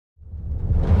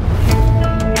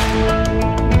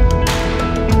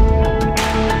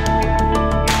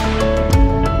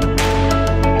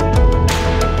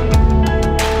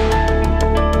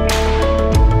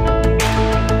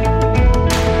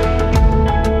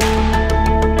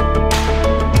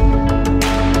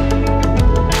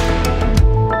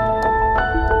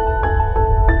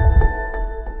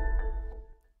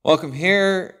Welcome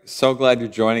here. So glad you're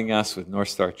joining us with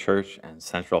Northstar Church and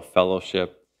Central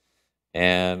Fellowship.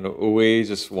 And we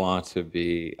just want to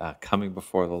be coming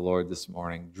before the Lord this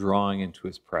morning, drawing into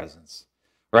His presence,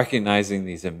 recognizing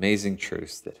these amazing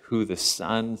truths that who the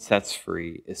Son sets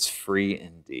free is free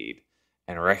indeed,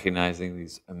 and recognizing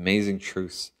these amazing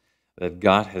truths that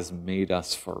God has made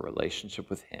us for a relationship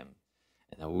with Him,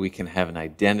 and that we can have an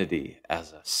identity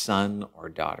as a son or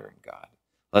daughter in God.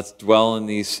 Let's dwell in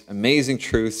these amazing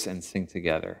truths and sing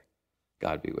together.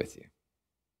 God be with you.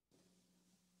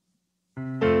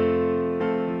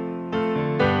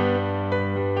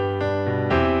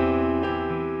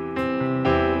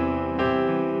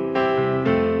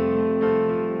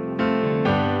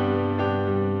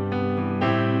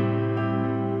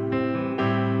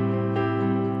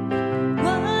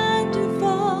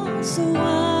 Wonderful, so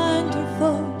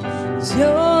wonderful is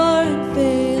your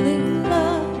unfailing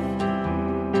love.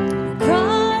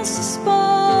 Christ has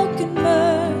spoken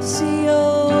mercy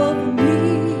over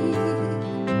me.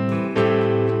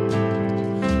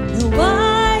 No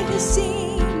eye has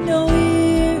seen, no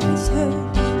ear has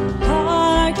heard, no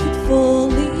heart could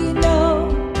fully know.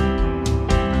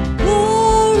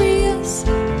 Glorious,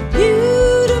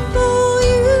 beautiful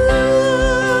you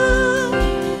are.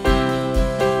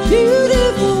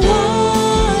 Beautiful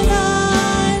one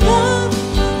I love,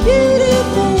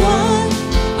 beautiful one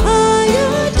I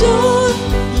adore,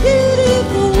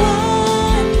 beautiful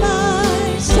one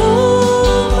my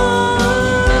soul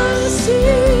must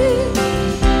see.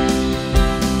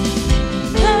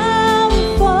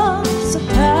 Powerful, so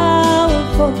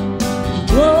powerful,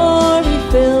 glory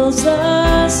fills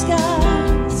the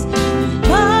skies.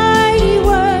 Mighty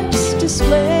works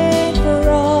displayed for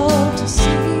all to see.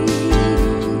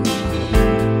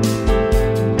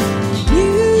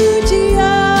 Beauty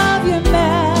of your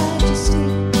majesty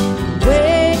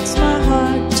wakes my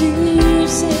heart to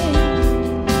sing.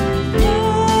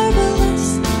 Marvelous,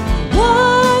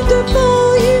 wonderful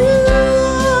you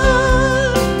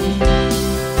are.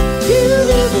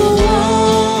 Beautiful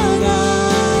one I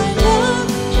love,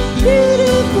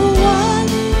 beautiful one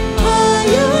I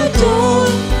adore,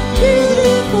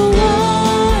 beautiful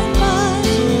one my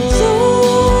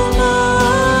soul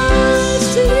must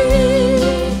see.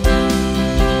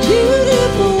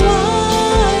 Beautiful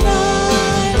one I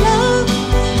love,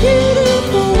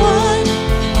 beautiful one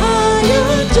I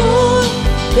adore,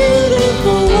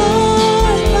 beautiful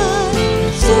one my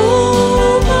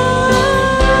soul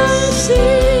must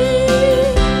see.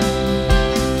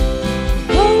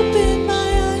 Open my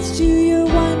eyes to your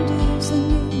wonders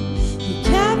anew. You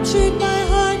captured my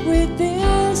heart with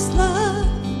this love.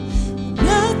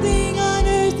 Nothing on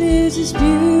earth is as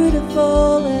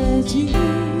beautiful as you.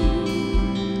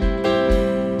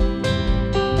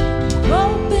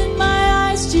 Open my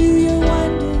eyes to your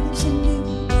wonders anew.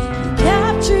 You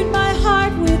captured my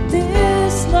heart with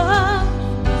this love.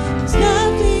 'Cause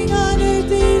nothing on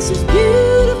earth is as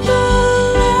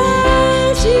beautiful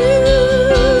as you.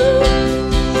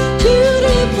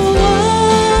 Beautiful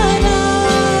one I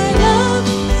love,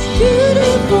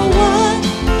 beautiful one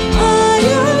I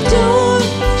adore,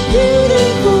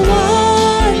 beautiful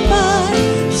one my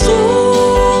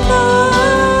soul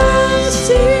must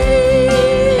see.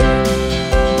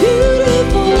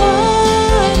 Beautiful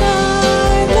one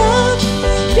I love,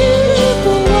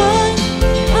 beautiful one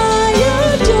I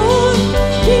adore,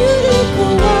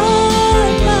 beautiful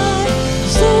one my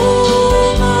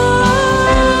soul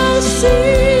must see.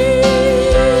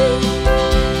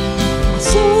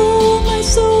 My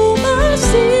soul must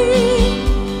see.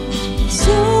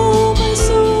 My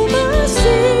soul must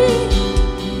see.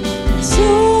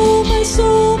 My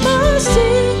soul must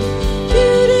see.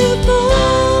 Beautiful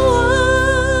one.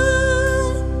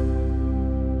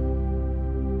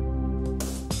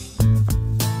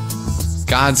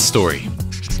 God's story.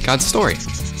 God's story.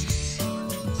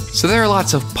 So there are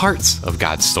lots of parts of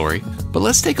God's story, but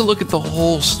let's take a look at the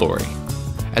whole story.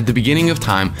 At the beginning of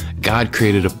time, God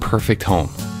created a perfect home,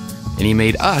 and He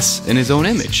made us in His own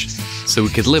image, so we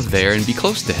could live there and be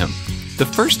close to Him. The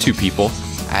first two people,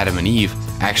 Adam and Eve,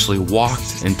 actually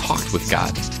walked and talked with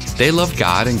God. They loved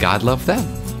God and God loved them.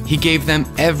 He gave them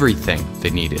everything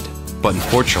they needed. But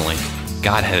unfortunately,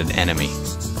 God had an enemy,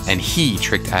 and he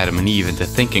tricked Adam and Eve into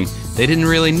thinking they didn't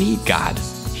really need God.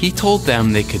 He told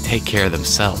them they could take care of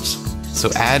themselves.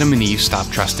 So Adam and Eve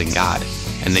stopped trusting God,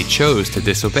 and they chose to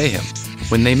disobey Him.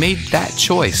 When they made that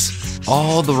choice,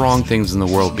 all the wrong things in the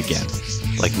world began,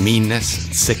 like meanness,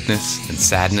 and sickness, and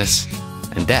sadness,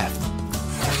 and death.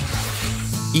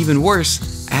 Even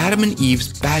worse, Adam and Eve's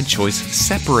bad choice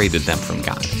separated them from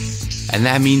God. And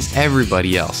that means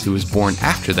everybody else who was born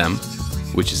after them,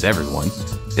 which is everyone,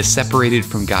 is separated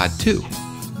from God too.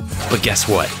 But guess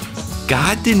what?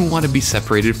 God didn't want to be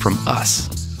separated from us.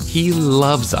 He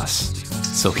loves us.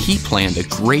 So he planned a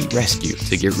great rescue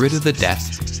to get rid of the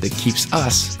death that keeps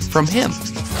us from him.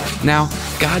 Now,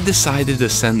 God decided to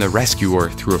send the rescuer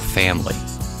through a family.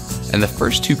 And the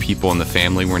first two people in the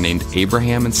family were named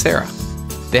Abraham and Sarah.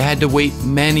 They had to wait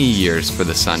many years for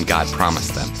the son God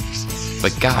promised them.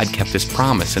 But God kept his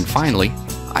promise, and finally,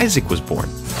 Isaac was born.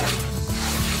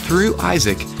 Through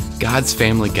Isaac, God's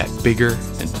family got bigger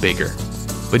and bigger.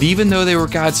 But even though they were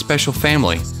God's special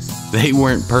family, they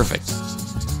weren't perfect.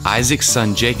 Isaac's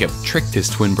son Jacob tricked his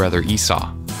twin brother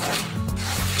Esau.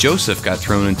 Joseph got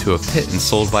thrown into a pit and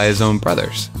sold by his own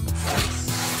brothers.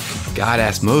 God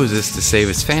asked Moses to save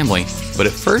his family, but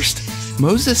at first,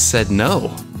 Moses said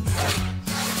no.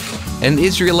 And the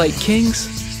Israelite kings?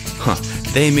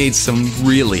 They made some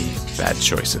really bad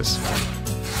choices.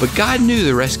 But God knew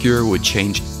the rescuer would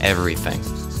change everything.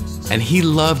 And he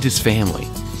loved his family,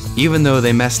 even though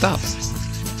they messed up.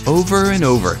 Over and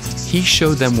over, he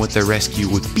showed them what the rescue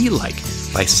would be like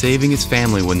by saving his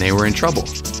family when they were in trouble,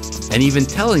 and even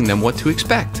telling them what to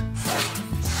expect.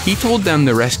 He told them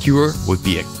the rescuer would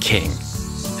be a king,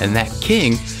 and that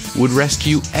king would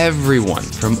rescue everyone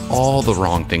from all the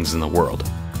wrong things in the world.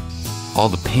 All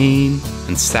the pain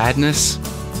and sadness,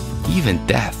 even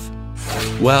death.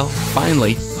 Well,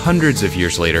 finally, hundreds of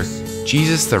years later,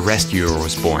 Jesus the rescuer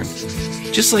was born,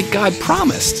 just like God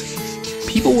promised.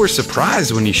 People were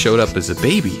surprised when he showed up as a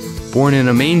baby, born in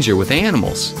a manger with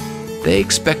animals. They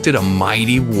expected a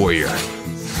mighty warrior.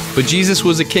 But Jesus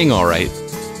was a king, all right,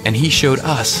 and he showed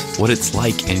us what it's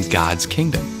like in God's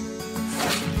kingdom.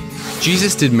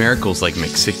 Jesus did miracles like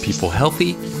make sick people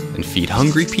healthy and feed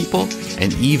hungry people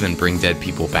and even bring dead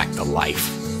people back to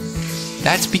life.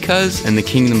 That's because in the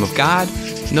kingdom of God,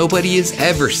 nobody is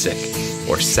ever sick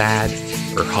or sad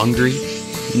or hungry.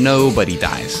 Nobody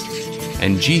dies.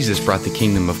 And Jesus brought the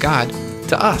kingdom of God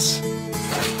to us.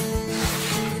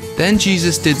 Then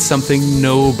Jesus did something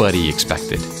nobody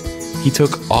expected. He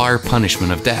took our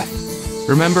punishment of death.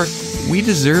 Remember, we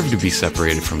deserve to be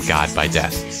separated from God by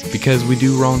death because we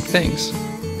do wrong things.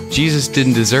 Jesus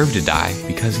didn't deserve to die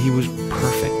because he was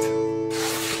perfect.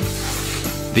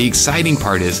 The exciting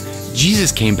part is,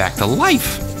 Jesus came back to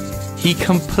life. He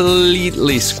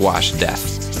completely squashed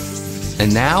death.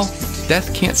 And now,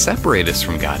 death can't separate us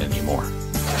from God anymore.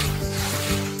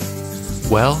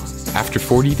 Well, after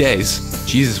 40 days,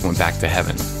 Jesus went back to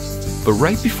heaven. But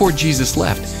right before Jesus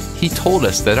left, he told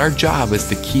us that our job is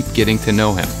to keep getting to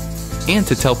know him and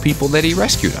to tell people that he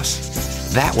rescued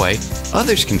us. That way,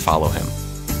 others can follow him.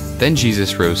 Then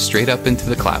Jesus rose straight up into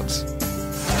the clouds.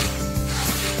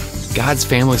 God's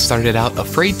family started out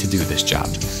afraid to do this job,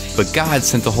 but God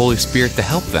sent the Holy Spirit to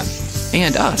help them,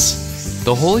 and us.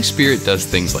 The Holy Spirit does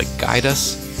things like guide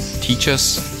us, teach us,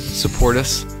 support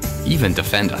us, even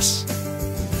defend us.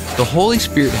 The Holy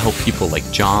Spirit helped people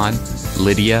like John,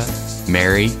 Lydia,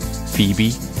 Mary,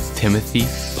 Phoebe, Timothy,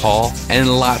 Paul, and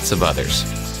lots of others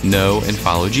know and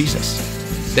follow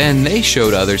Jesus. Then they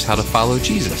showed others how to follow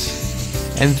Jesus.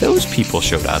 And those people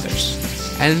showed others.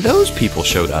 And those people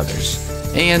showed others.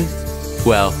 And,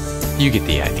 well, you get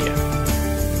the idea.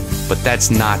 But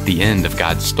that's not the end of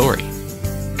God's story.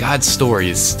 God's story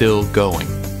is still going.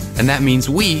 And that means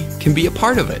we can be a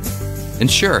part of it. And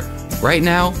sure, right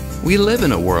now, we live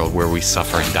in a world where we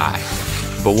suffer and die.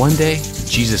 But one day,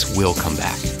 Jesus will come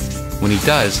back. When he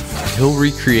does, he'll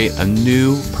recreate a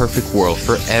new, perfect world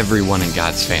for everyone in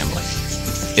God's family.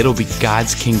 It'll be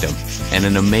God's kingdom and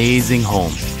an amazing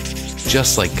home,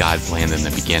 just like God planned in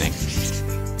the beginning.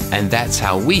 And that's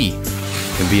how we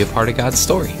can be a part of God's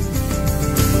story.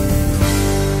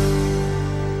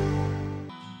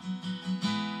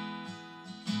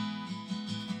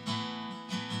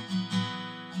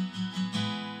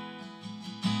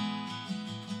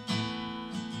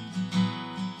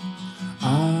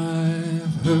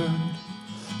 I've heard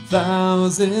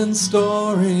 1,000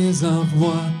 stories of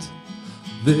what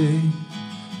they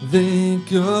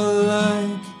think you're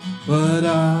like, but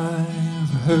I've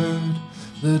heard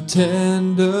the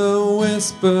tender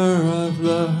whisper of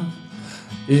love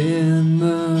in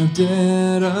the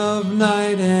dead of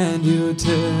night, and you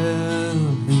tell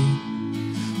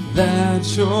me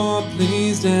that you're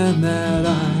pleased and that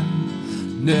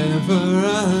I'm never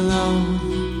alone.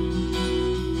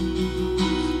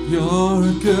 You're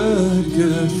a good,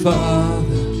 good father.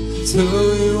 It's who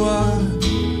you are.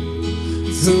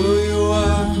 It's who you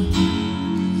are.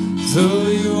 It's who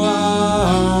you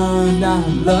are. And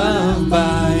I'm loved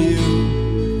by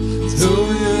you. It's who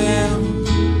you am.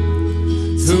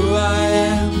 It's who I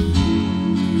am.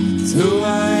 It's who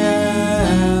I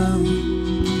am.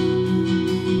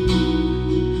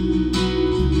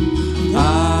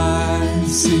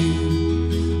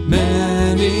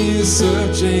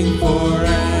 searching for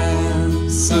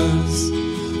answers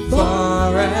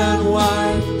far and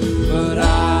wide, but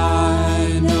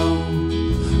I know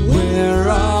we're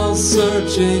all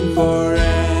searching for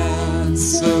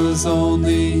answers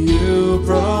only you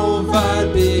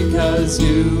provide, because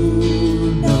you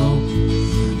know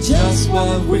just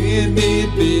what we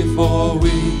need before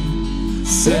we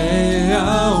say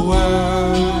a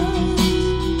word.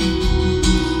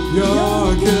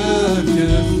 You're a good,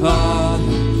 good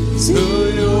Father. It's who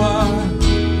you are.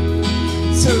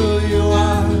 It's who you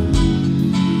are.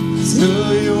 It's who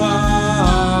you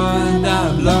are. And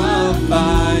I'm loved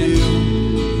by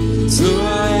you. It's who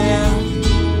I am.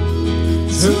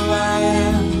 It's who I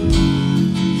am.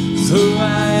 It's who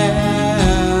I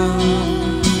am.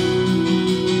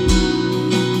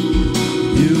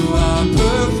 You are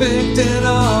perfect in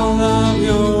all of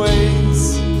your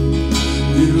ways.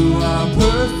 You are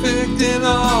perfect in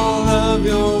all of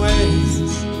your ways.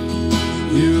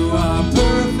 You are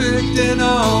perfect in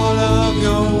all of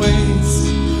your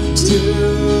ways to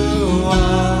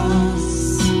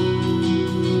us.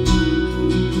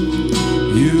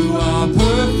 You are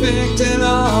perfect in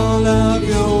all of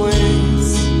your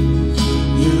ways.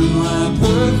 You are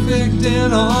perfect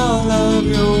in all of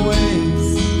your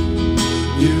ways.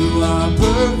 You are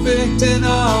perfect in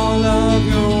all of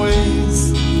your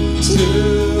ways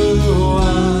to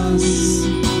us.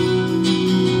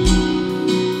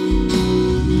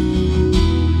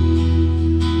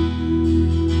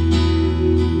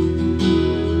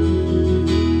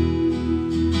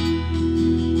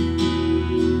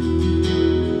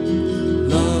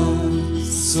 Love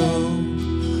so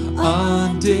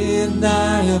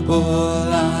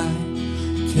undeniable, I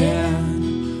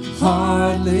can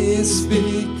hardly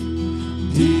speak.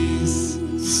 Peace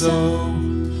so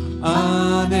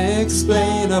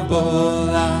unexplainable,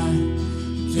 I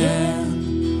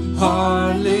can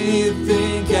hardly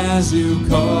think as you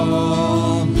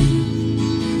call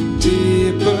me.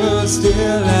 Deeper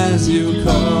still as you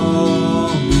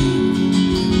call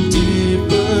me.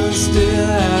 Deeper still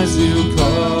as you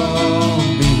call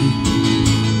me.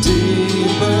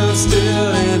 Deeper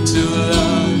still into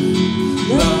love.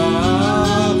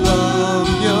 Love, love,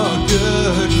 you're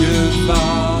good, good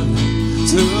Father.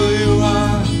 It's who you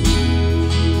are.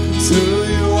 It's who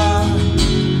you are.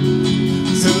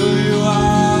 It's who you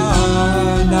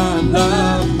are. And I'm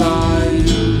loved by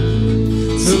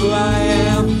you. It's who I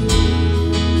am.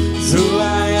 It's who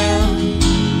I am.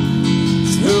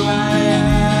 It's who I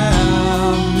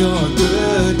am. You're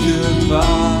good, good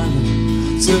Father.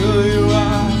 It's who you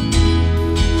are.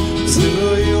 It's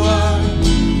who you are.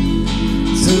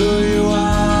 It's who you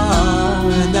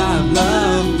are. And I'm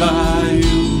loved by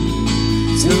you.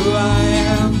 It's who I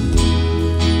am.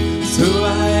 It's who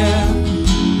I am.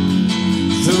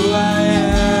 It's who I am.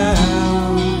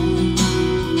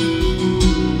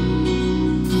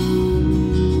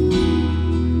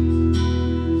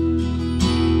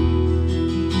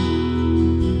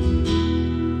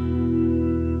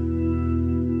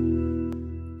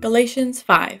 Galatians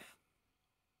 5.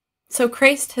 So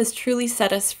Christ has truly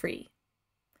set us free.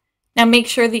 Now make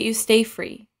sure that you stay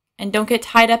free and don't get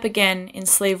tied up again in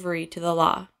slavery to the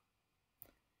law.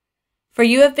 For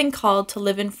you have been called to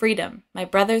live in freedom, my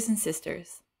brothers and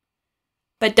sisters.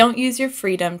 But don't use your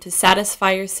freedom to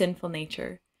satisfy your sinful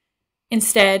nature.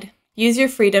 Instead, use your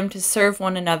freedom to serve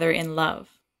one another in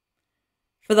love.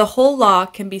 For the whole law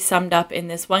can be summed up in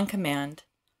this one command: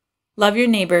 love your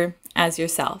neighbor as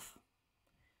yourself.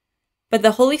 But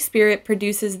the Holy Spirit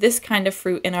produces this kind of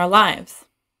fruit in our lives: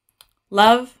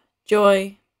 love,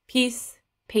 joy, peace,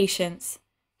 patience,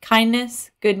 kindness,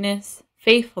 goodness,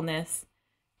 faithfulness,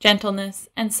 gentleness,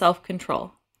 and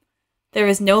self-control. There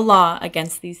is no law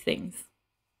against these things.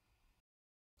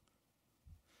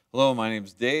 Hello, my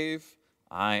name's Dave.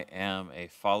 I am a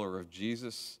follower of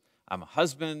Jesus. I'm a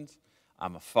husband,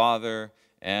 I'm a father,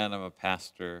 and I'm a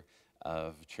pastor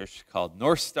of a church called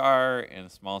Northstar in a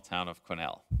small town of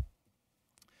Quesnel.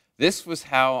 This was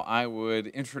how I would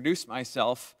introduce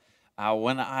myself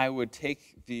when I would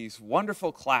take these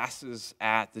wonderful classes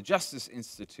at the Justice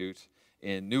Institute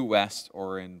in New West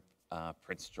or in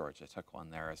Prince George. I took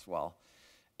one there as well.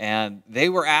 And they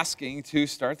were asking to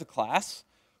start the class,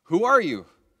 "Who are you?"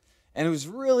 And it was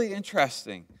really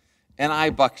interesting. And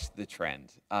I bucked the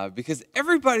trend because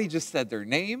everybody just said their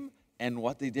name and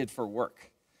what they did for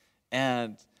work.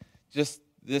 And just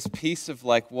this piece of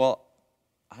like, well,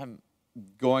 I'm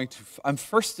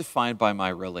first defined by my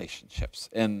relationships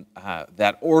and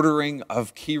that ordering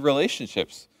of key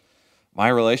relationships. My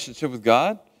relationship with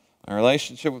God, my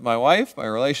relationship with my wife, my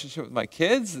relationship with my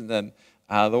kids, and then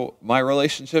my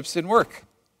relationships in work.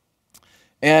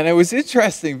 And it was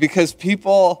interesting because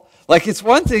people, like, it's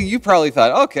one thing you probably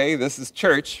thought, okay, this is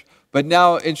church, but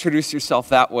now introduce yourself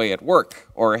that way at work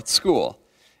or at school.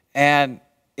 And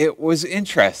it was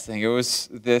interesting. It was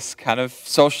this kind of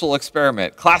social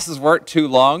experiment. Classes weren't too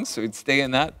long, so we'd stay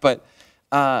in that. But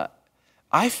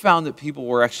I found that people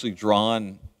were actually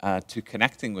drawn to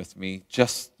connecting with me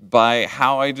just by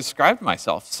how I described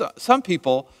myself. So, some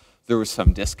people, there was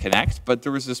some disconnect, but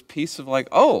there was this piece of like,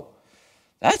 oh,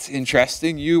 that's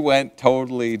interesting. You went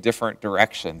totally different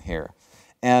direction here.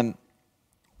 And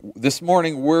this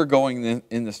morning, we're going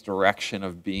in this direction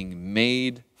of being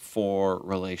made for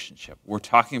relationship. We're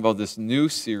talking about this new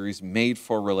series, Made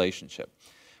for Relationship.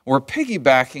 We're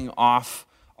piggybacking off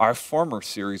our former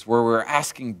series where we're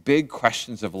asking big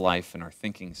questions of life in our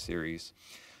thinking series.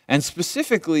 And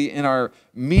specifically in our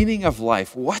meaning of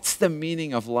life, what's the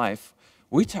meaning of life?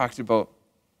 We talked about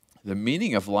the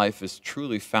meaning of life is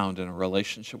truly found in a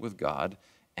relationship with God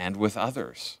and with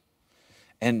others.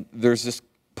 And there's this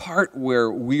part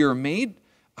where we are made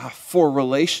for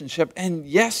relationship. And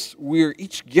yes, we're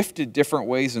each gifted different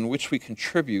ways in which we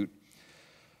contribute.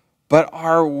 But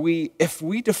if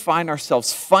we define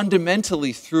ourselves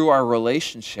fundamentally through our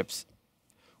relationships,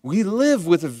 we live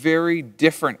with a very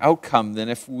different outcome than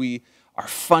if we are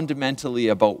fundamentally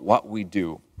about what we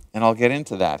do. And I'll get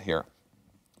into that here.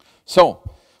 So,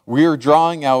 we are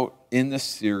drawing out in this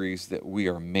series that we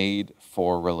are made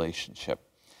for relationship.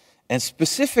 And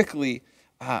specifically,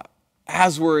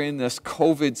 as we're in this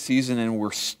COVID season and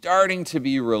we're starting to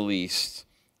be released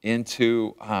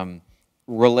into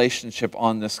relationship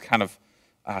on this kind of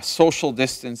social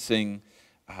distancing,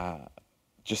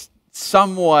 just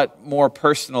somewhat more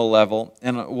personal level,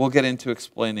 and we'll get into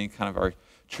explaining kind of our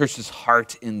church's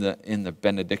heart in the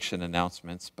benediction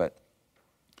announcements, but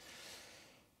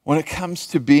when it comes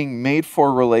to being made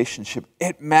for relationship,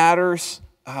 it matters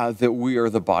that we are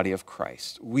the body of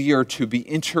Christ. We are to be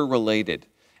interrelated.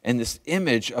 And this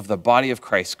image of the body of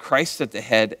Christ, Christ at the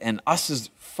head, and us as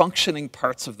functioning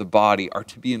parts of the body are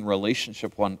to be in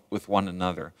relationship with one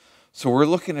another. So we're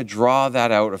looking to draw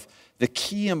that out of the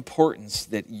key importance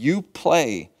that you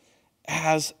play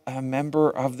as a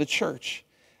member of the church.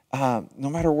 No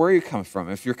matter where you come from,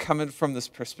 if you're coming from this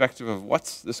perspective of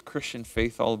what's this Christian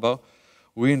faith all about,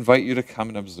 we invite you to come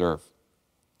and observe.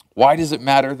 Why does it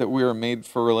matter that we are made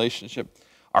for relationship?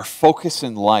 Our focus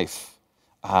in life.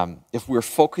 If we're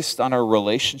focused on our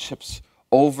relationships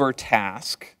over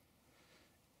task,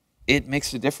 it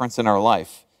makes a difference in our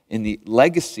life, in the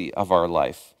legacy of our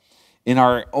life, in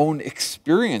our own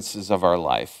experiences of our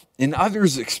life, in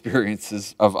others'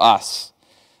 experiences of us,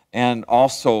 and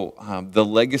also the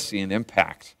legacy and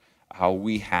impact how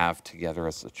we have together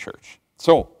as a church.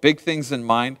 So, big things in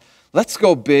mind. Let's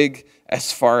go big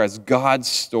as far as God's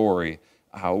story.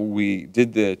 We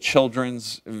did the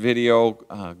children's video,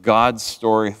 God's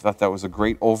story. I thought that was a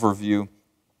great overview.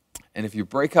 And if you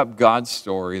break up God's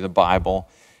story, the Bible,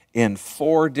 in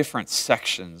 4 different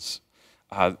sections,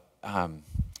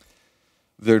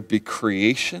 there'd be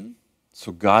creation.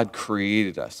 So God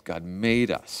created us. God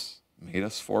made us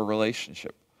for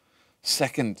relationship.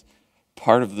 Second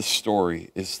part of the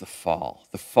story is the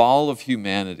fall of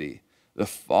humanity.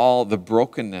 The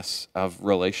brokenness of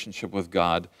relationship with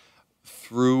God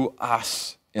through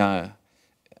us,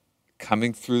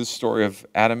 coming through the story of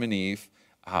Adam and Eve,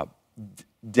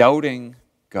 doubting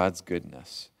God's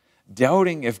goodness,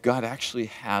 doubting if God actually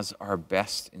has our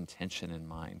best intention in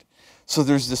mind. So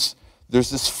there's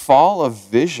this fall of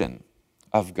vision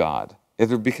of God.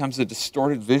 There becomes a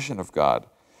distorted vision of God.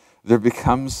 There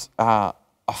becomes a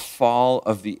fall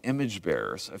of the image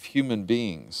bearers of human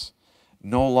beings,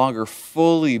 no longer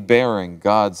fully bearing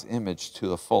God's image to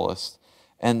the fullest.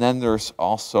 And then there's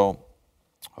also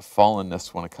a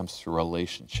fallenness when it comes to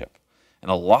relationship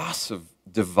and a loss of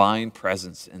divine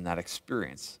presence in that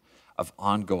experience of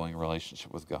ongoing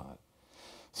relationship with God.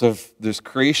 So if there's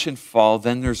creation, fall,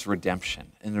 then there's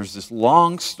redemption. And there's this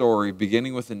long story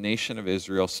beginning with the nation of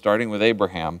Israel, starting with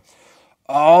Abraham,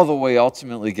 all the way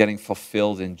ultimately getting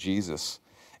fulfilled in Jesus.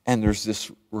 And there's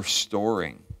this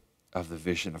restoring of the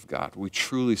vision of God. We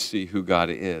truly see who God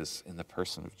is in the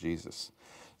person of Jesus.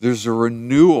 There's a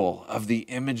renewal of the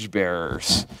image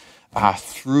bearers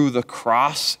through the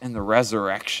cross and the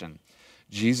resurrection.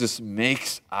 Jesus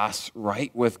makes us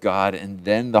right with God, and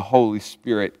then the Holy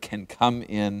Spirit can come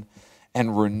in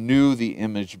and renew the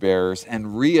image bearers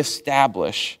and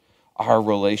reestablish our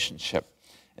relationship.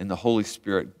 And the Holy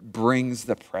Spirit brings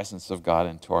the presence of God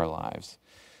into our lives.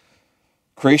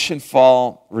 Creation,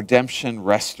 fall, redemption,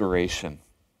 restoration.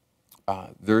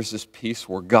 There's this piece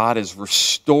where God is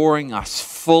restoring us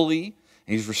fully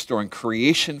and he's restoring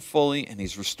creation fully, and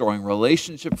he's restoring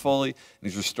relationship fully, and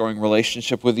he's restoring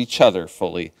relationship with each other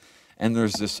fully. And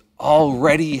there's this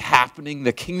already happening.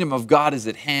 The kingdom of God is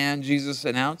at hand, Jesus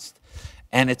announced,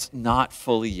 and it's not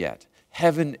fully yet.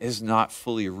 Heaven is not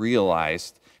fully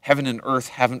realized. Heaven and earth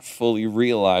haven't fully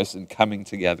realized and coming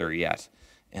together yet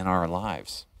in our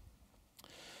lives.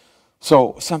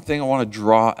 So something I want to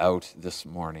draw out this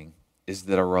morning is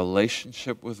that a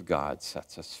relationship with God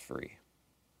sets us free.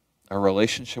 A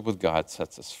relationship with God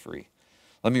sets us free.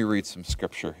 Let me read some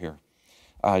scripture here.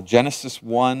 Genesis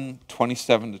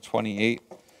 1:27-28.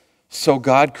 So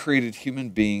God created human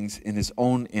beings in his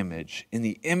own image. In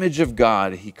the image of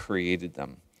God, he created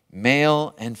them.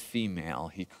 Male and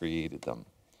female, he created them.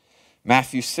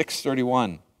 Matthew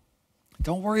 6:31.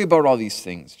 Don't worry about all these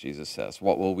things, Jesus says.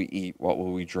 What will we eat? What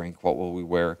will we drink? What will we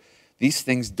wear? These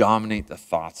things dominate the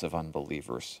thoughts of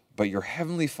unbelievers. But your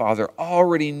heavenly Father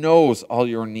already knows all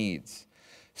your needs.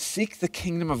 Seek the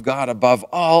kingdom of God above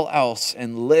all else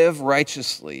and live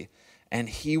righteously, and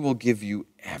he will give you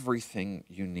everything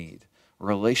you need. A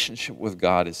relationship with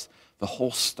God is the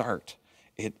whole start.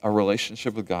 A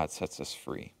relationship with God sets us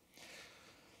free.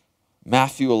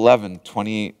 Matthew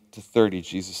 11:28-30,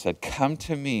 Jesus said, come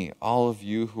to me, all of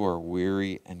you who are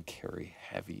weary and carry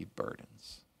heavy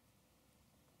burdens.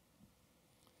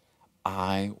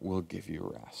 I will give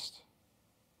you rest.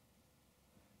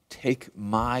 Take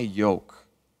my yoke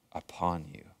upon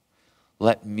you.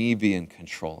 Let me be in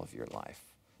control of your life.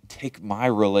 Take my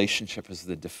relationship as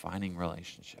the defining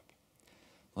relationship.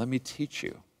 Let me teach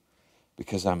you,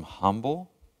 because I'm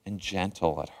humble and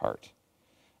gentle at heart,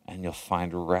 and you'll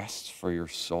find rest for your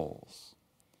souls.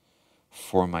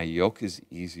 For my yoke is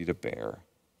easy to bear,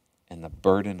 and the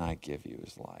burden I give you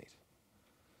is light.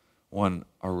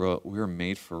 We're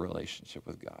made for relationship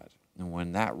with God. And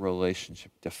when that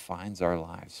relationship defines our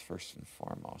lives first and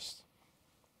foremost,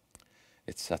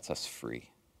 it sets us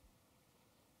free.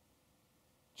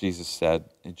 Jesus said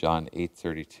in John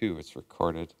 8:32, it's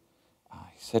recorded,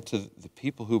 he said to the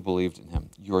people who believed in him,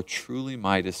 you are truly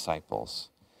my disciples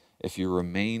if you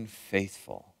remain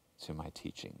faithful to my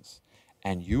teachings.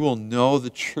 And you will know the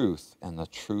truth, and the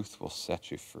truth will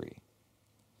set you free.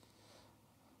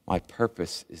 My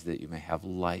purpose is that you may have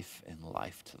life and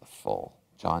life to the full.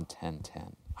 John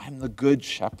 10:10. I'm the good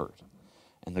shepherd,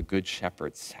 and the good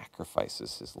shepherd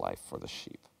sacrifices his life for the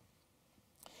sheep.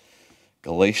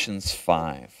 Galatians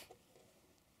 5.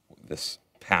 This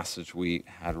passage we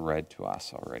had read to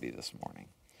us already this morning.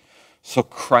 So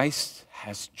Christ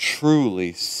has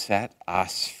truly set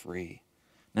us free.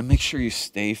 Now make sure you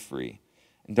stay free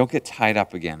and don't get tied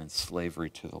up again in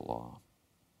slavery to the law.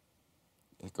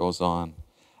 It goes on.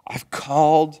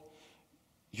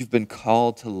 You've been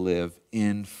called to live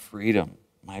in freedom,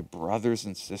 my brothers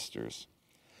and sisters.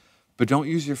 But don't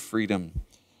use your freedom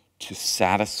to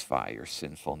satisfy your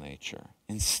sinful nature.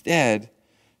 Instead,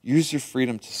 use your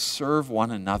freedom to serve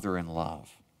one another in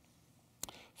love.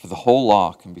 For the whole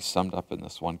law can be summed up in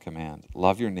this one command: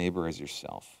 love your neighbor as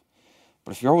yourself.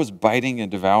 But if you're always biting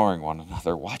and devouring one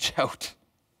another, watch out.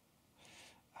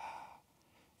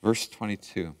 Verse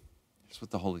 22. Here's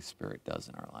what the Holy Spirit does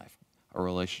in our life. A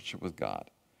relationship with God.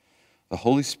 The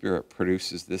Holy Spirit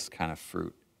produces this kind of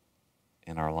fruit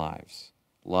in our lives: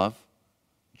 love,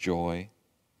 joy,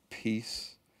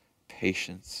 peace,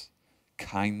 patience,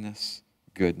 kindness,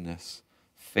 goodness,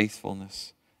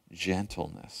 faithfulness,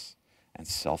 gentleness, and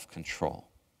self-control.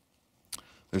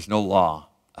 There's no law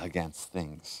against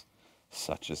things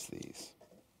such as these.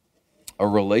 A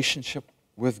relationship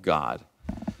with God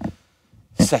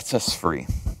sets us free.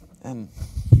 And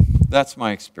that's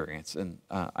my experience. And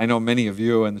I know many of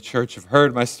you in the church have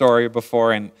heard my story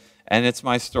before, and it's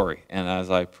my story. And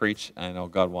as I preach, I know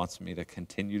God wants me to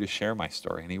continue to share my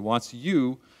story. And he wants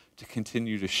you to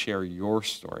continue to share your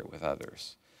story with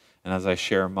others. And as I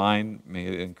share mine, may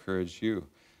it encourage you.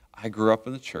 I grew up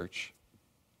in the church.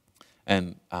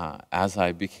 And as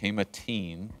I became a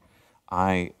teen,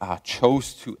 I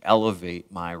chose to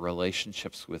elevate my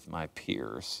relationships with my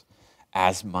peers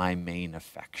as my main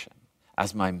affection,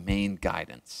 as my main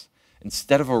guidance.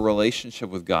 Instead of a relationship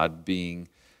with God being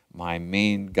my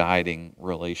main guiding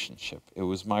relationship, it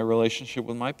was my relationship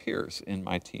with my peers in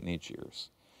my teenage years.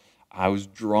 I was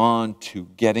drawn to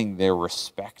getting their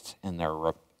respect and their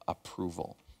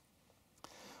approval. I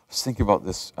was thinking about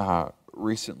this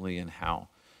recently and how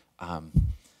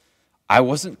I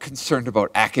wasn't concerned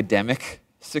about academic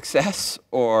success,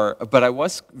 but I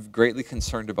was greatly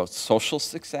concerned about social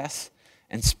success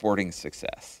and sporting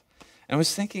success. And I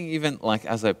was thinking, even like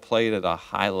as I played at a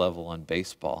high level in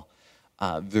baseball,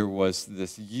 there was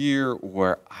this year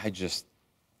where I just,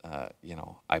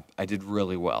 I did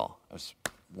really well. I was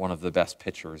one of the best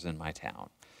pitchers in my town.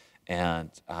 And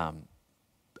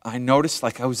I noticed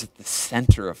like I was at the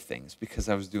center of things because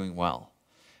I was doing well.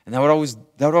 And that would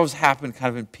always happen kind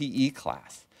of in PE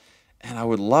class. And I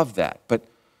would love that. But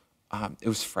it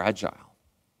was fragile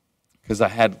because I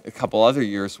had a couple other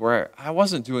years where I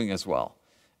wasn't doing as well.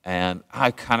 And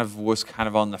I was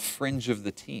on the fringe of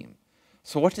the team.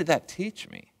 So what did that teach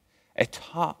me? It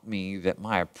taught me that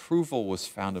my approval was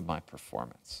found in my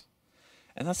performance.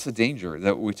 And that's the danger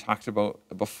that we talked about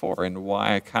before, and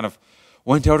why I kind of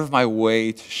went out of my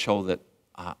way to show that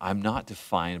I'm not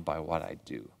defined by what I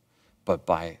do, but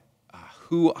by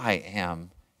who I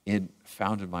am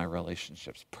found in my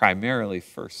relationships, primarily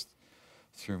first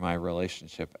through my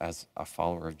relationship as a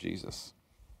follower of Jesus.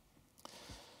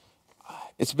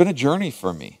 It's been a journey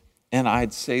for me, and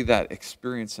I'd say that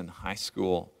experience in high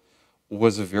school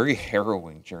was a very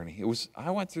harrowing journey.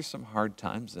 I went through some hard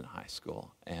times in high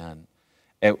school, and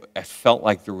it felt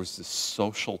like there was this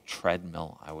social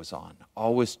treadmill I was on,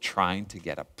 always trying to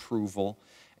get approval,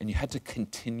 and you had to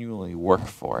continually work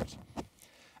for it.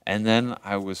 And then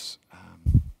I was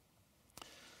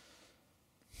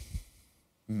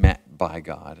met by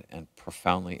God and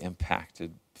profoundly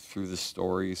impacted through the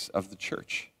stories of the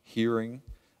church, hearing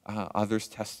others'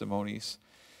 testimonies.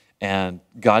 And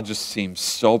God just seemed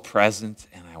so present,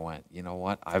 and I went, you know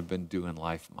what? I've been doing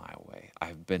life my way.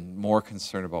 I've been more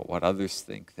concerned about what others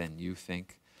think than you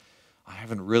think. I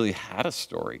haven't really had a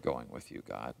story going with you,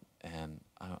 God, and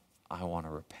I want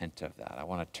to repent of that. I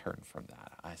want to turn from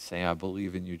that. I say, I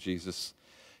believe in you, Jesus.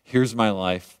 Here's my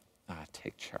life.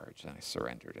 Take charge, and I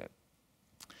surrendered it.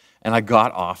 And I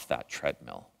got off that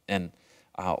treadmill, and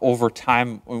over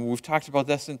time, when we've talked about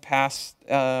this in past,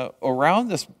 around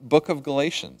this book of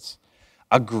Galatians,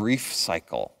 a grief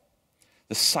cycle.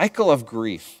 The cycle of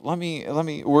grief. We're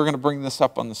going to bring this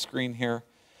up on the screen here.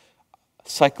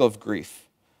 Cycle of grief.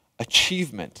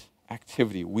 Achievement,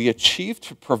 activity. We achieve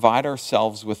to provide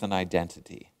ourselves with an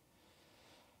identity.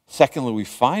 Secondly, we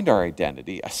find our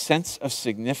identity. A sense of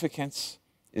significance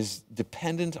is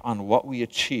dependent on what we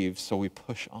achieve, so we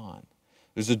push on.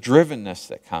 There's a drivenness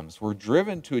that comes. We're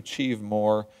driven to achieve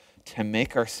more, to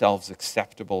make ourselves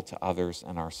acceptable to others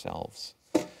and ourselves.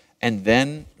 And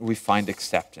then we find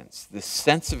acceptance. This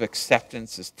sense of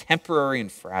acceptance is temporary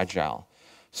and fragile,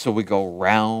 so we go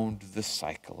round the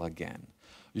cycle again.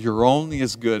 You're only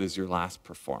as good as your last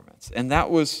performance. And that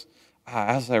was,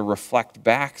 as I reflect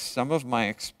back, some of my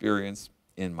experience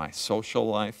in my social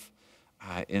life,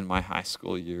 in my high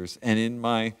school years, and in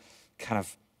my kind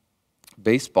of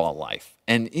baseball life.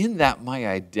 And in that, my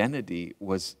identity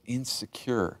was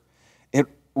insecure. It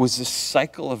was a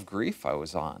cycle of grief I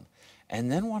was on. And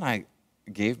then when I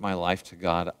gave my life to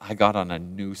God, I got on a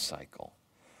new cycle.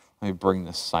 Let me bring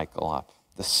this cycle up.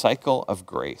 The cycle of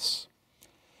grace,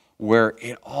 where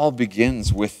it all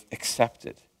begins with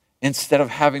accepted. Instead of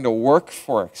having to work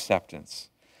for acceptance,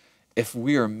 if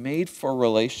we are made for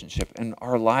relationship and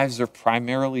our lives are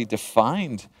primarily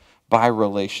defined by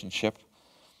relationship,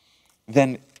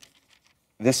 then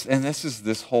this is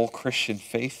this whole Christian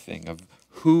faith thing of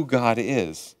who God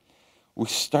is. We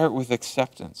start with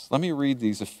acceptance. Let me read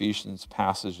these Ephesians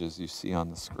passages you see on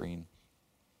the screen.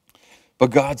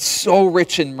 But God's so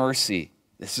rich in mercy,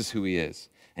 this is who he is.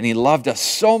 And he loved us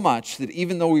so much that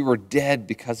even though we were dead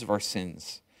because of our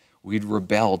sins, we'd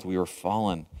rebelled, we were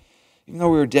fallen. Even though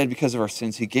we were dead because of our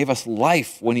sins, he gave us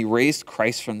life when he raised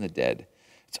Christ from the dead.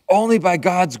 It's only by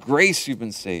God's grace you've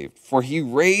been saved. For he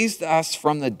raised us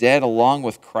from the dead along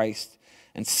with Christ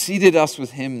and seated us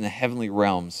with him in the heavenly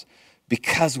realms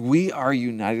because we are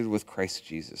united with Christ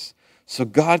Jesus. So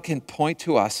God can point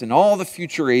to us in all the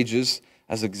future ages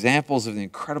as examples of the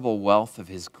incredible wealth of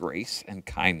his grace and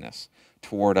kindness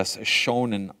toward us, as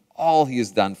shown in all he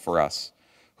has done for us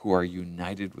who are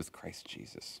united with Christ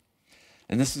Jesus.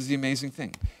 And this is the amazing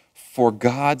thing. For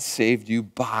God saved you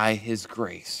by his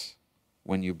grace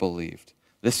when you believed.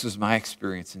 This was my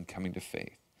experience in coming to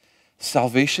faith.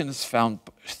 Salvation is found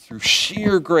through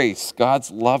sheer grace, God's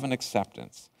love and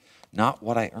acceptance, not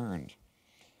what I earned.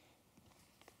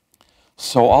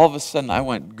 So all of a sudden I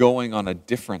went going on a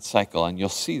different cycle, and you'll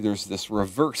see there's this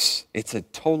reverse. It's a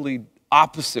totally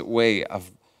opposite way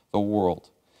of the world.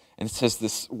 And it says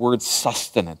this word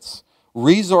sustenance.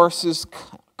 Resources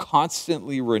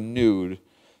constantly renewed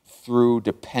through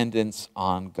dependence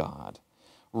on God.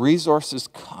 Resources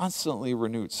constantly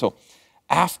renewed. So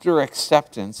after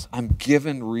acceptance, I'm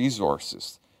given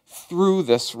resources through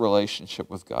this relationship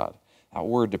with God. That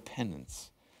word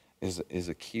dependence is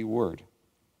a key word.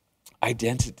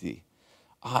 Identity.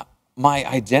 My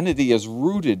identity is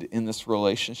rooted in this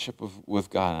relationship with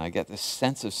God, and I get this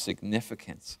sense of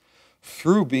significance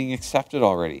through being accepted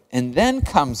already. And then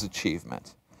comes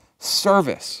achievement,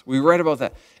 service. We read about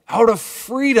that. Out of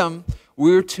freedom,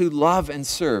 we're to love and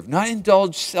serve, not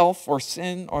indulge self or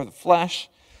sin or the flesh,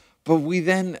 but we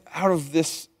then, out of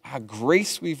this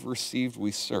grace we've received,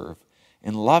 we serve.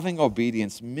 In loving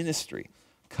obedience, ministry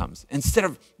comes. Instead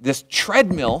of this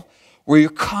treadmill where you're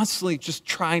constantly just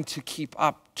trying to keep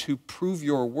up to prove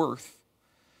your worth,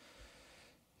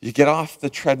 you get off the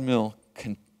treadmill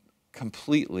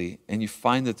completely and you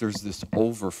find that there's this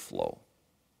overflow.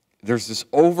 There's this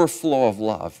overflow of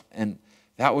love. And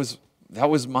that was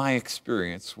my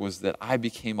experience, was that I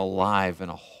became alive in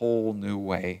a whole new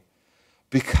way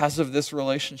because of this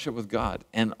relationship with God.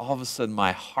 And all of a sudden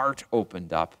my heart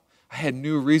opened up. I had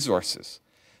new resources.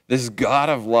 This God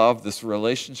of love, this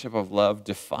relationship of love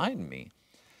defined me.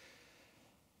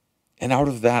 And out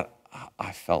of that,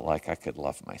 I felt like I could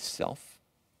love myself.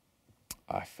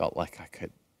 I felt like I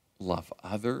could love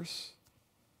others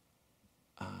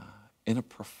in a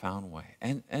profound way.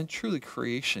 And truly,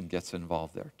 creation gets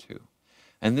involved there too.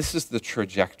 And this is the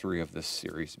trajectory of this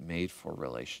series, Made for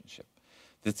Relationship.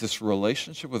 That this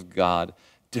relationship with God,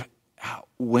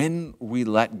 when we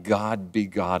let God be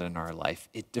God in our life,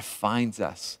 it defines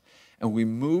us. And we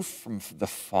move from the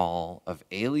fall of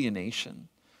alienation,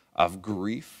 of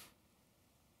grief,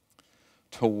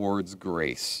 towards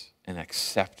grace and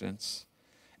acceptance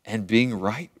and being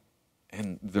right.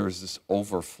 And there's this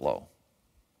overflow.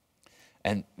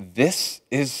 And this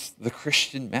is the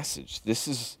Christian message. This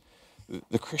is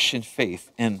the Christian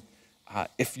faith. And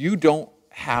if you don't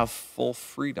have full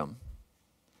freedom,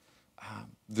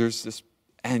 there's this,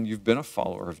 and you've been a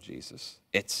follower of Jesus,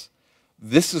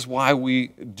 this is why we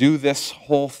do this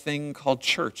whole thing called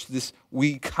church.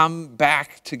 We come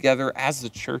back together as the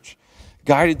church,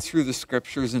 guided through the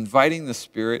scriptures, inviting the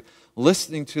Spirit,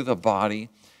 listening to the body,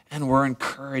 and we're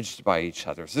encouraged by each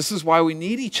other. This is why we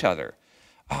need each other.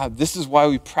 This is why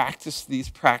we practice these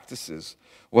practices,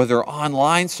 whether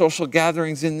online social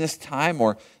gatherings in this time,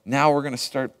 or now we're going to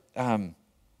start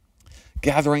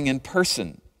gathering in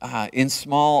person in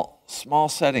small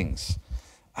settings.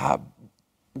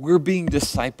 We're being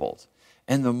discipled.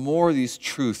 And the more these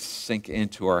truths sink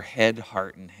into our head,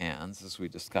 heart, and hands, as we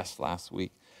discussed last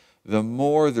week, the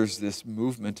more there's this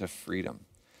movement of freedom.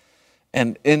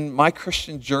 And in my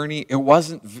Christian journey, it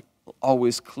wasn't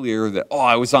always clear that,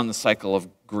 I was on the cycle of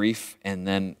grief and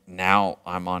then now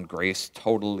I'm on grace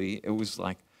totally. It was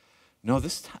like, no,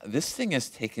 this thing has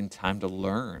taken time to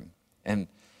learn and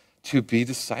to be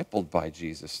discipled by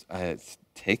Jesus. It's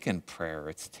taken prayer.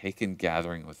 It's taken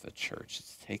gathering with the church.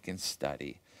 It's taken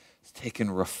study. It's taken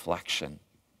reflection.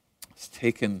 It's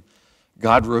taken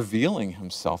God revealing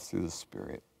himself through the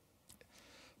Spirit.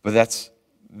 But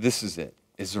this is it,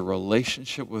 is a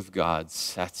relationship with God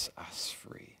sets us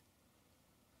free.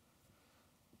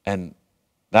 And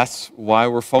that's why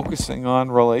we're focusing on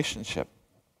relationship.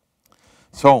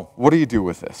 So, what do you do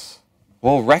with this?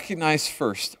 Well, recognize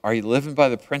first, are you living by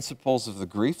the principles of the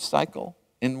grief cycle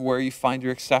in where you find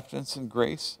your acceptance and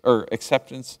grace, or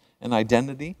acceptance and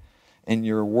identity and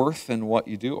your worth in what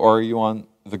you do, or are you on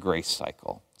the grace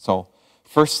cycle? So,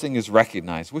 first thing is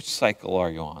recognize, which cycle are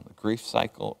you on, the grief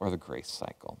cycle or the grace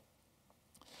cycle?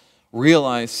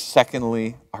 Realize,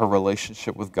 secondly, our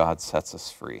relationship with God sets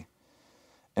us free.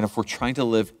 And if we're trying to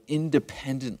live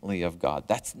independently of God,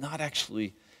 that's not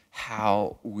actually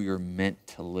how we are meant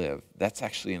to live. That's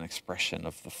actually an expression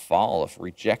of the fall, of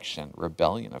rejection,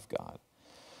 rebellion of God.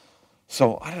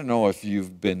 So I don't know if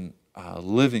you've been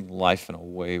living life in a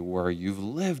way where you've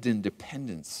lived in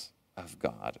dependence of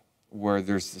God, where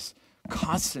there's this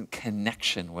constant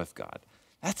connection with God.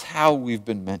 That's how we've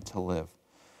been meant to live.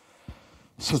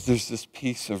 So there's this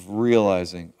piece of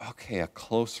realizing, okay, a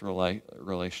close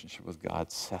relationship with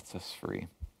God sets us free.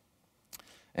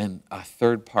 And a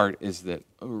third part is that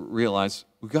realize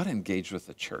we've got to engage with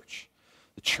the church.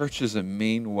 The church is a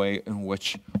main way in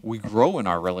which we grow in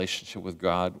our relationship with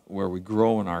God, where we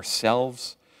grow in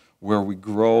ourselves, where we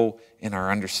grow in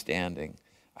our understanding.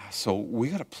 So we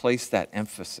got to place that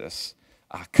emphasis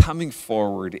coming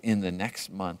forward in the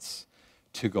next months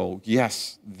to go,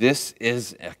 yes, this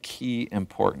is a key,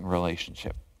 important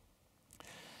relationship.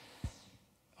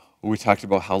 We talked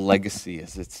about how legacy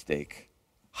is at stake,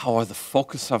 how the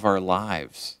focus of our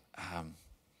lives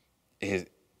is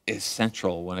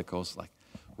central when it goes like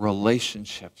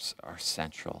relationships are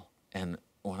central. And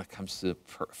when it comes to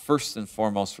first and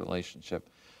foremost relationship,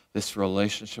 this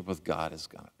relationship with God is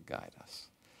going to guide us.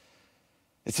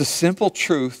 It's a simple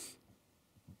truth,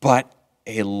 but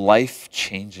a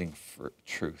life-changing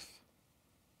truth.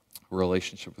 A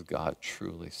relationship with God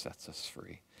truly sets us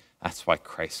free. That's why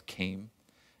Christ came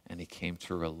and he came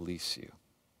to release you.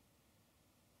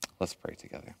 Let's pray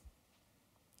together.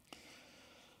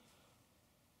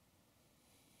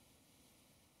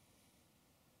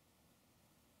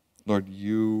 Lord,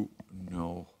 you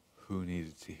know who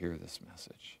needed to hear this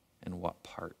message and what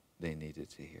part they needed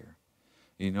to hear.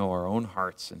 You know our own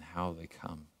hearts and how they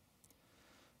come.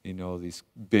 You know these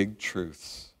big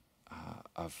truths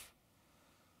of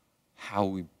how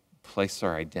we place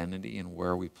our identity and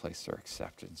where we place our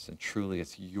acceptance. And truly,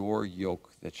 it's your yoke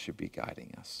that should be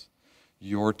guiding us.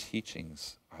 Your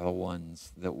teachings are the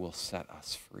ones that will set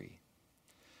us free.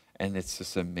 And it's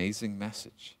this amazing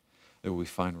message that we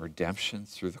find redemption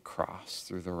through the cross,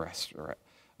 through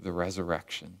the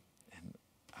resurrection, and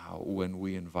when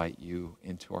we invite you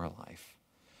into our life.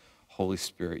 Holy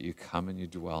Spirit, you come and you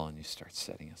dwell and you start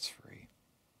setting us free.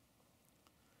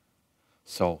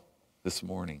 So this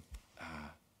morning,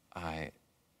 I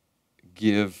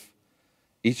give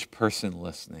each person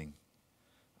listening,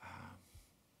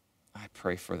 I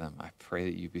pray for them. I pray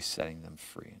that you be setting them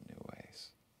free in new ways.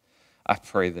 I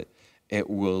pray that it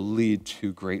will lead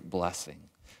to great blessing.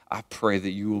 I pray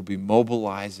that you will be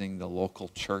mobilizing the local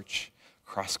church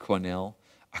across Quesnel,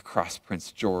 across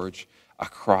Prince George,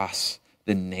 across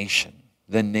the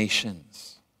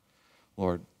nations.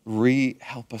 Lord,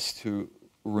 help us to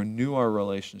renew our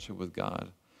relationship with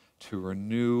God, to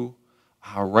renew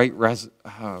our right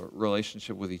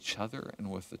relationship with each other and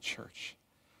with the church,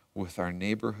 with our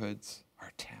neighborhoods,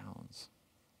 our towns.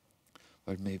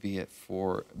 Lord, may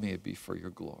it be for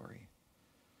your glory.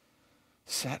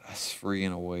 Set us free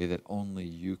in a way that only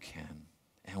you can,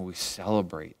 and we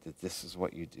celebrate that this is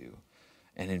what you do.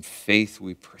 And in faith,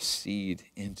 we proceed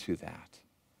into that.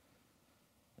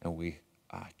 And we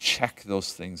check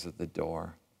those things at the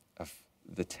door of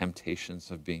the temptations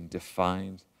of being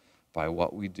defined by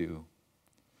what we do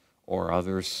or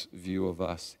others' view of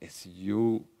us. It's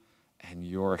you and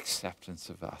your acceptance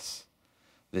of us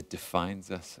that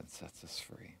defines us and sets us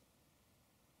free.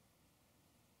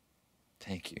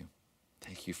 Thank you.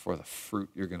 Thank you for the fruit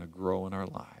you're going to grow in our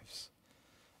lives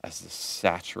as this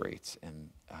saturates and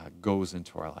goes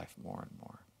into our life more and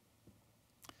more.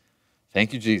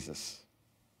 Thank you, Jesus.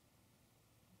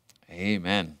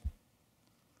 Amen.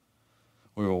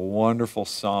 We have a wonderful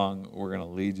song we're going to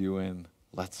lead you in.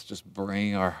 Let's just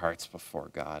bring our hearts before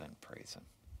God and praise him.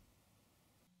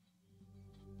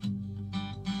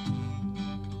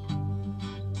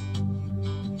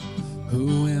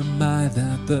 Who am I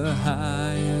that the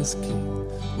highest king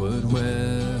would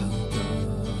welcome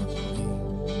me?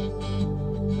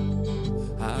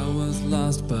 I was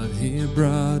lost, but he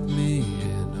brought me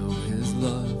in. Oh, his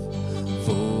love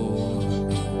for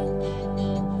me.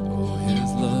 Oh,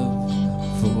 his love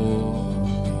for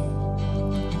me.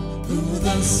 Who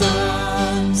the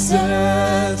Son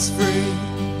sets free,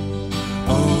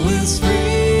 oh, is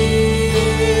free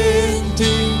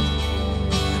indeed.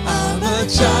 I'm a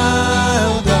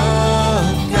child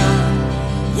of God,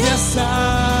 yes I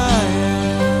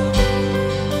am.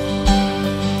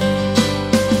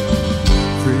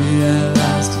 Free at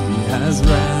last, he has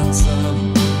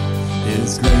ransomed,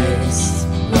 his grace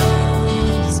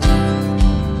loves me.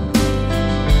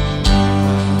 I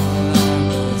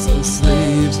was a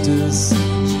slave to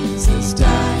sin, Jesus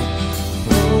died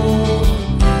for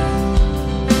me.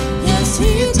 Yes,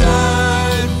 he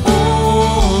died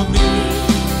for me.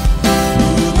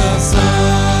 The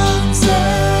Son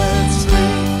sets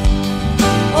free,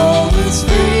 oh, it's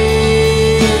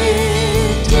free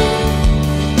indeed.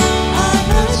 I'm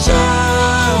a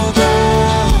child of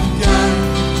God,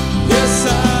 yes I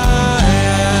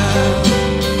am.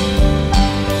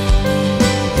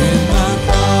 In my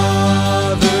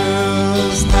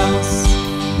Father's house,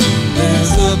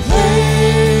 there's a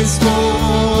place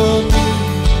for me.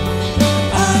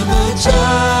 I'm a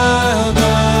child of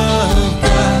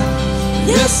God,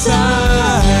 yes I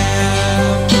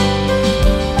am.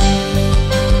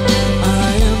 I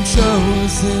am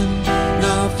chosen,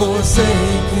 not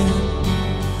forsaken.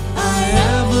 I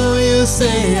am who you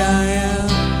say I am.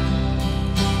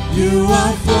 You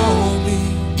are for me,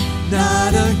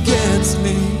 not against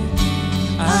me.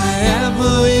 I am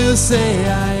who you say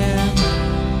I am.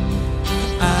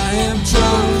 I am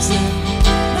chosen,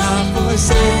 not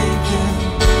forsaken.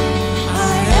 I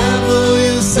am who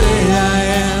you say I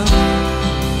am.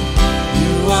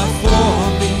 You are for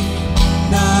me,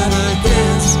 not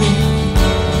against me.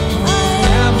 I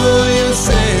am who you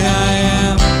say I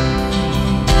am.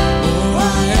 Oh, I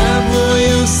am who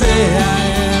you say I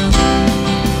am.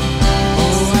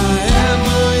 Oh, I am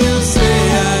who you say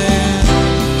I am.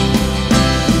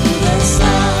 The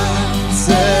Son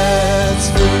sets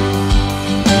free,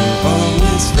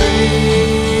 oh, it's free.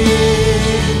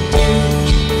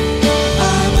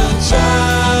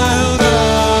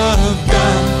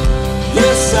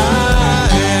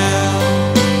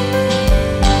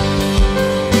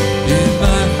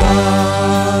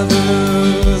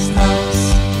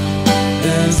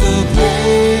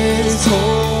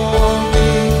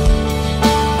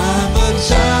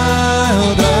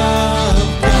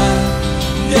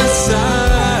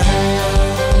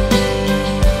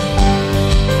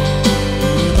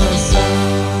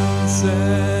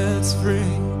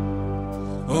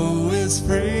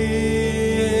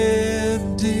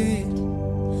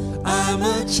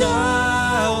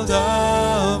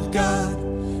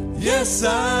 yes,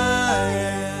 I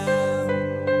am.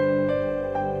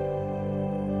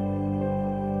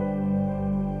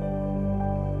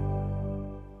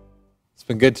 It's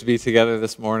been good to be together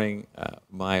this morning.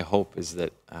 My hope is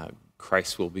that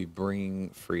Christ will be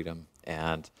bringing freedom,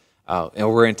 and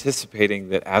we're anticipating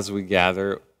that as we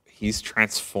gather, He's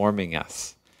transforming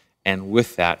us, and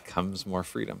with that comes more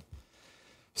freedom.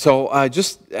 So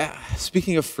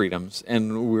speaking of freedoms,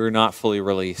 and we're not fully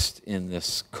released in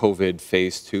this COVID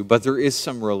phase 2, but there is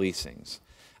some releasings.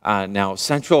 Now,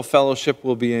 Central Fellowship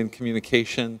will be in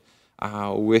communication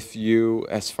with you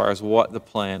as far as what the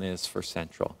plan is for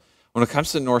Central. When it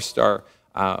comes to Northstar,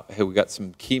 hey, we got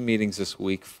some key meetings this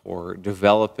week for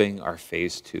developing our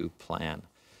phase 2 plan.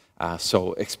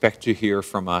 So expect to hear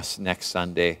from us next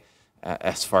Sunday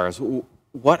as far as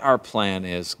what our plan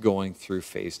is going through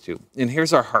phase 2. And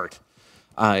here's our heart.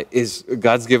 Is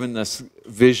God's given us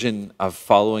vision of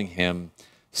following Him,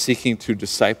 seeking to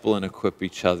disciple and equip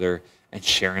each other, and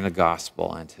sharing the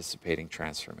gospel, anticipating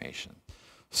transformation.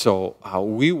 So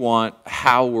we want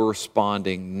how we're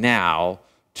responding now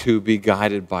to be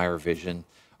guided by our vision.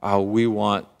 We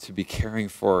want to be caring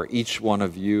for each one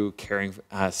of you,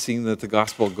 seeing that the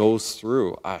gospel goes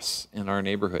through us in our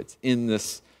neighborhoods in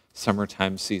this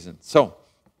summertime season. So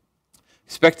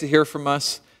expect to hear from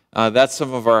us. That's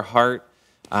some of our heart.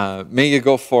 May you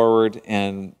go forward,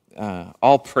 and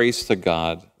all praise to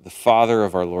God, the Father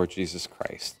of our Lord Jesus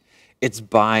Christ. It's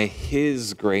by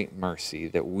His great mercy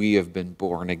that we have been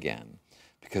born again,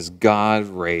 because God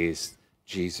raised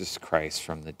Jesus Christ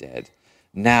from the dead.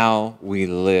 Now we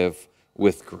live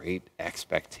with great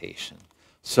expectation.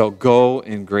 So go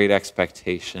in great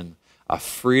expectation of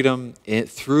freedom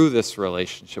through this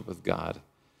relationship with God.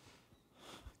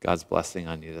 God's blessing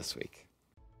on you this week.